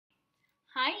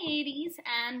Hi Aries,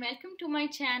 and welcome to my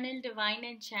channel Divine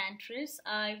Enchantress.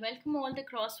 I welcome all the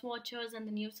cross watchers and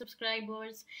the new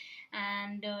subscribers,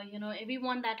 and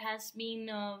everyone that has been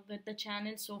with the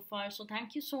channel so far. So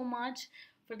thank you so much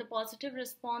for the positive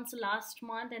response last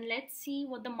month, and let's see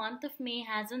what the month of May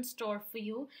has in store for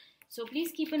you. So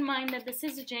please keep in mind that this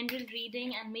is a general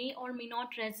reading and may or may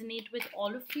not resonate with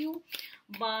all of you,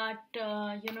 but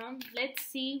let's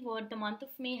see what the month of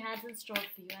May has in store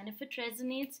for you. And if it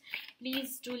resonates,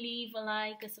 please do leave a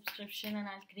like, a subscription, and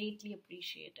I'll greatly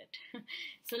appreciate it.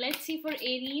 So let's see for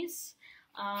Aries.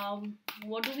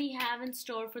 What do we have in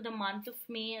store for the month of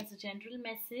May as a general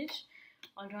message?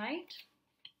 All right.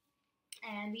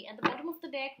 And at the bottom of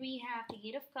the deck, we have the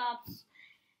Eight of Cups.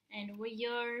 And over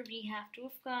here, we have Two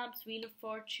of Cups, Wheel of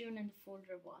Fortune, and the Fool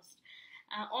reversed.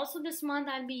 Also this month,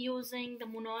 I'll be using the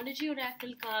Moonology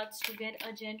Oracle cards to get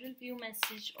a general view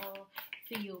message for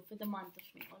you for the month of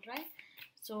May. All right.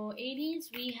 So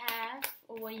Aries, we have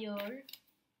over here,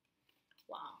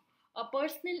 wow, a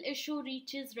personal issue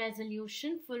reaches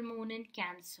resolution, full moon in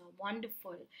Cancer.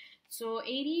 Wonderful. So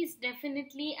Aries,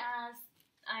 definitely, as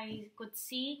I could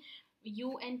see,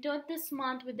 you entered this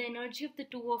month with the energy of the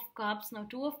Two of Cups. Now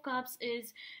Two of Cups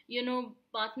is,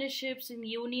 partnerships and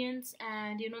unions,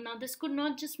 and now this could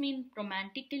not just mean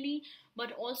romantically,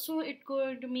 but also it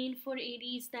could mean for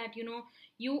Aries that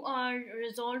you are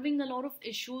resolving a lot of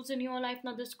issues in your life.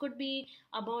 Now this could be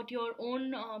about your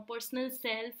own personal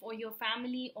self, or your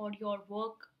family, or your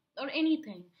work, or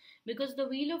anything, because the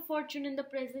Wheel of Fortune in the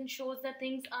present shows that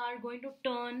things are going to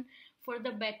turn for the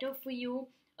better for you.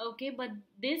 Okay, but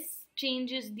this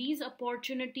changes, these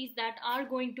opportunities that are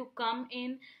going to come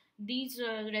in, these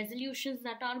resolutions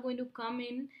that are going to come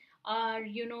in are,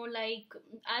 like,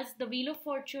 as the Wheel of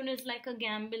Fortune is like a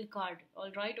gamble card,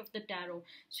 all right, of the tarot.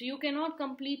 So you cannot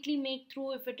completely make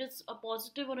through if it is a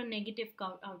positive or a negative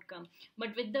outcome.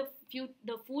 But with the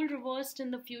Fool reversed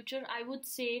in the future, I would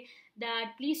say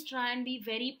that please try and be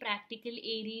very practical,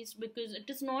 Aries, because it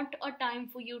is not a time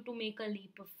for you to make a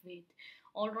leap of faith.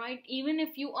 All right, even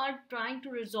if you are trying to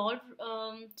resolve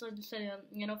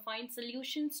find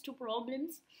solutions to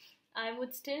problems, I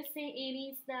would still say,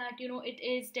 Aries, that it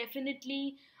is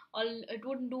definitely it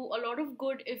would do a lot of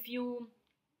good if you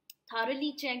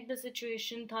thoroughly checked the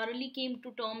situation, thoroughly came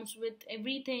to terms with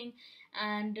everything,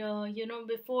 and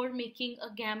before making a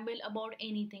gamble about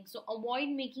anything. So avoid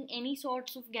making any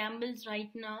sorts of gambles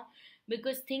right now,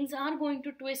 because things are going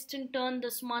to twist and turn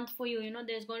this month for you.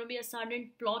 There's going to be a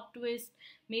sudden plot twist.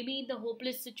 Maybe the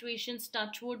hopeless situations,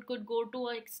 touchwood, could go to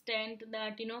an extent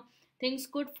that things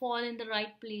could fall in the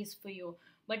right place for you.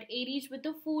 But Aries, with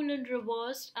the Fool in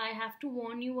reversed, I have to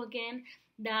warn you again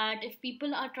that if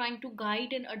people are trying to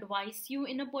guide and advise you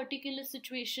in a particular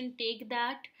situation, take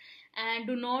that and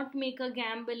do not make a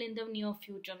gamble in the near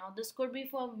future. Now this could be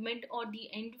for mid or the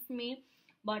end of May,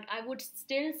 but I would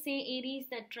still say, Aries,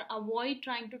 that avoid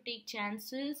trying to take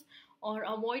chances, or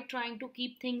avoid trying to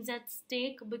keep things at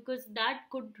stake, because that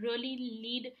could really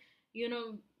lead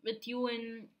with you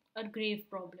in a grave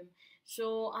problem.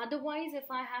 So otherwise,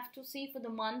 if I have to say, for the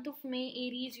month of May,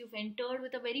 Aries, you've entered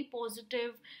with a very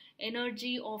positive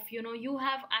energy of, you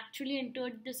have actually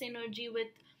entered this energy with,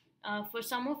 for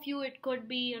some of you it could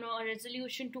be a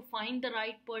resolution to find the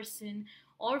right person,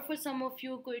 or for some of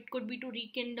you it could be to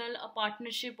rekindle a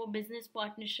partnership or business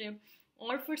partnership,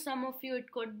 or for some of you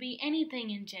it could be anything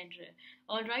in general,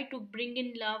 all right, to bring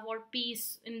in love or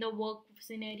peace in the work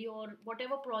scenario, or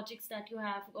whatever projects that you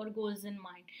have or goals in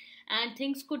mind. And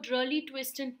things could really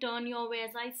twist and turn your way.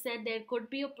 As I said, there could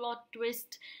be a plot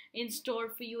twist in store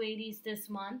for you, Aries, this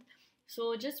month.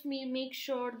 So just make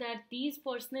sure that these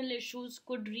personal issues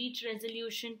could reach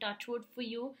resolution, touchwood, for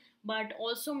you. But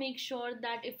also make sure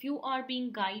that if you are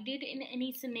being guided in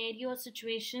any scenario or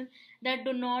situation, that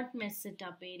do not mess it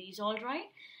up, Aries. All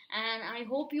right. And I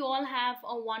hope you all have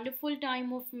a wonderful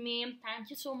time of May.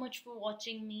 Thank you so much for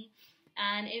watching me.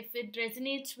 And if it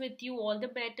resonates with you, all the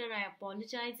better. I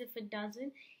apologize if it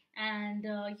doesn't. And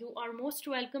you are most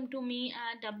welcome to me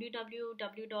at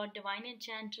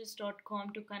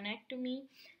www.divineenchantress.com to connect to me,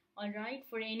 all right,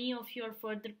 for any of your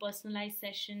further personalized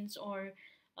sessions or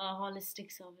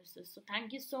holistic services. So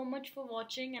thank you so much for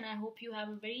watching, and I hope you have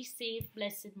a very safe,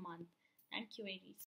 blessed month. Thank you, Aries.